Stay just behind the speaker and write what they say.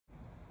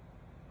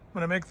I'm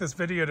going to make this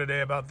video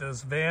today about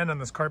this van and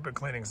this carpet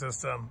cleaning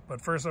system.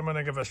 But first I'm going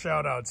to give a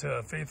shout out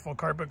to Faithful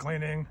Carpet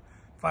Cleaning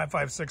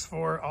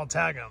 5564. I'll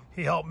tag him.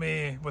 He helped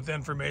me with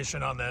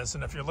information on this.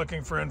 And if you're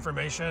looking for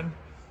information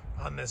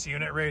on this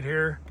unit right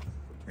here,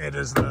 it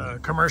is the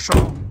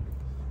commercial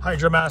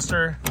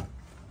Hydramaster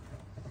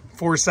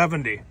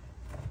 470.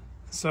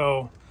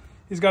 So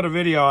he's got a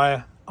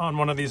video on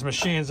one of these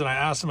machines, and I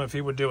asked him if he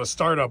would do a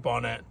startup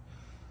on it,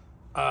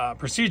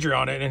 procedure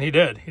on it, and he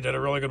did a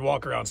really good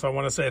walk around. So I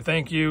want to say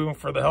thank you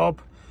for the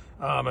help.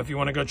 If you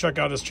want to go check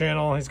out his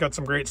channel, he's got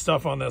some great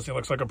stuff on this. He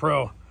looks like a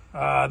pro.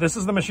 This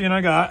is the machine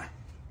I got,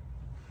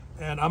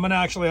 and I'm gonna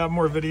actually have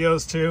more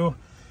videos too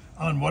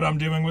on what I'm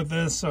doing with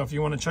this. So if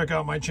you want to check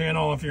out my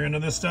channel, if you're into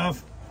this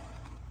stuff,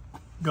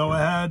 go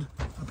ahead.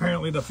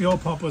 Apparently the fuel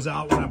pump was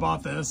out when I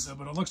bought this,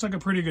 but it looks like a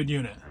pretty good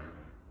unit.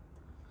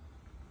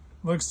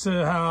 Looks to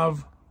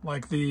have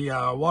like the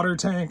water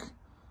tank,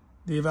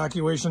 the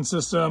evacuation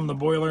system, the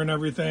boiler and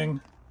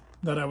everything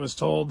that I was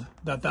told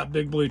that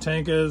big blue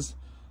tank is.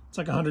 It's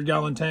like a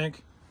 100-gallon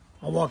tank.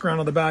 I'll walk around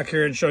on the back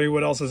here and show you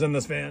what else is in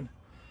this van.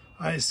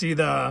 I see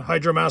the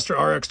Hydramaster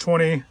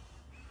RX20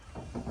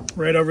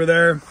 right over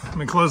there. Let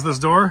me close this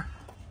door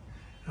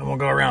and we'll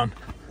go around.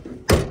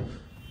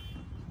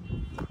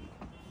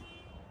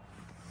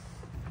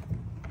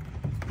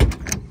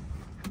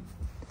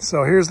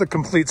 So here's the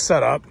complete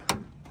setup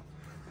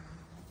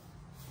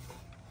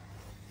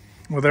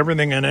with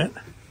everything in it.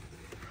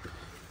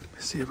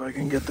 Let's see if I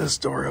can get this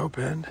door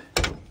opened.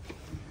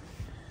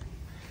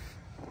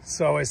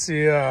 So I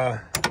see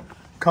a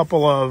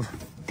couple of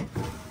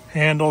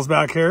handles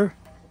back here.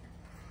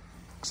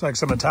 Looks like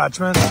some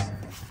attachments.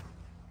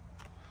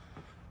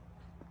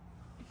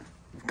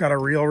 Got a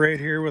reel right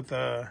here with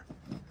a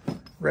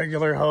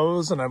regular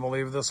hose, and I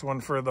believe this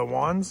one for the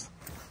wands.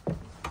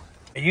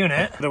 A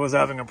unit that was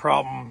having a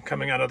problem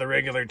coming out of the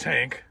regular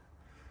tank.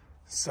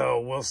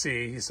 So we'll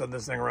see. He said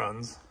this thing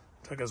runs.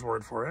 Took his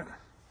word for it.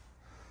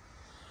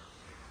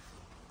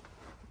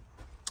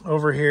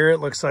 Over here, it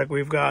looks like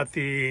we've got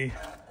the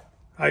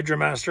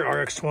Hydramaster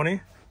RX20.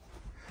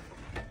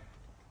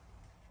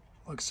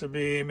 Looks to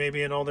be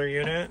maybe an older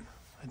unit.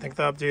 I think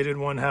the updated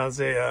one has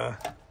a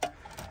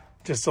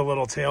just a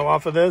little tail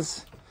off of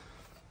this.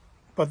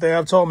 But they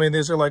have told me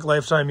these are like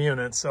lifetime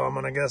units, so I'm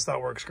gonna guess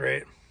that works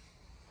great.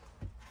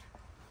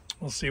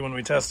 We'll see when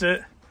we test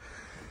it.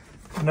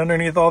 And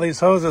underneath all these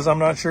hoses, I'm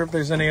not sure if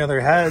there's any other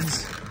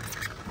heads.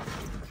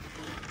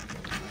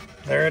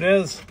 There it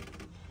is.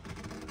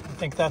 I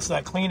think that's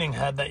that cleaning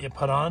head that you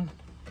put on.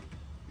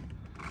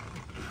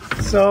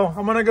 So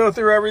I'm gonna go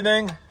through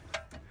everything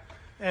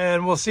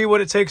and we'll see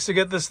what it takes to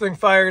get this thing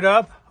fired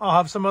up. I'll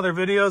have some other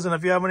videos, and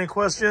if you have any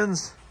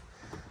questions,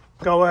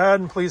 go ahead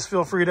and please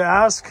feel free to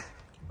ask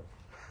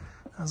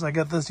as I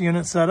get this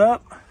unit set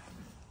up.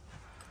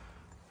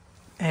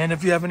 And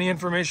if you have any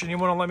information you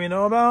want to let me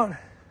know about,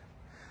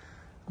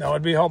 that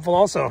would be helpful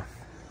also.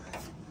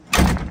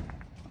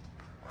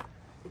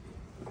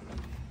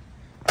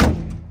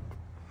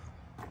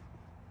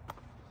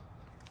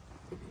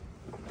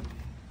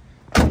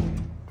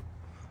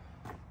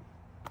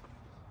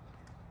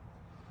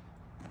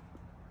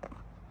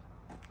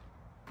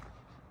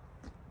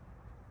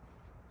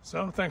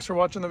 So thanks for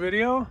watching the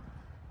video.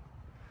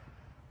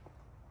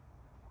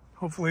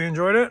 Hopefully you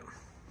enjoyed it.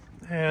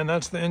 And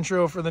that's the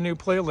intro for the new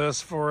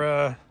playlist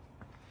for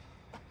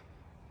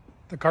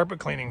the carpet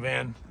cleaning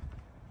van.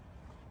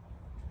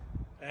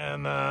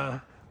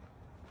 And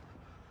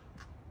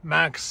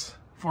Maxx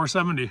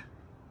 470.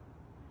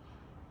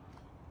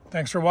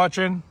 Thanks for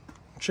watching.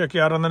 Check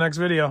you out on the next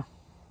video.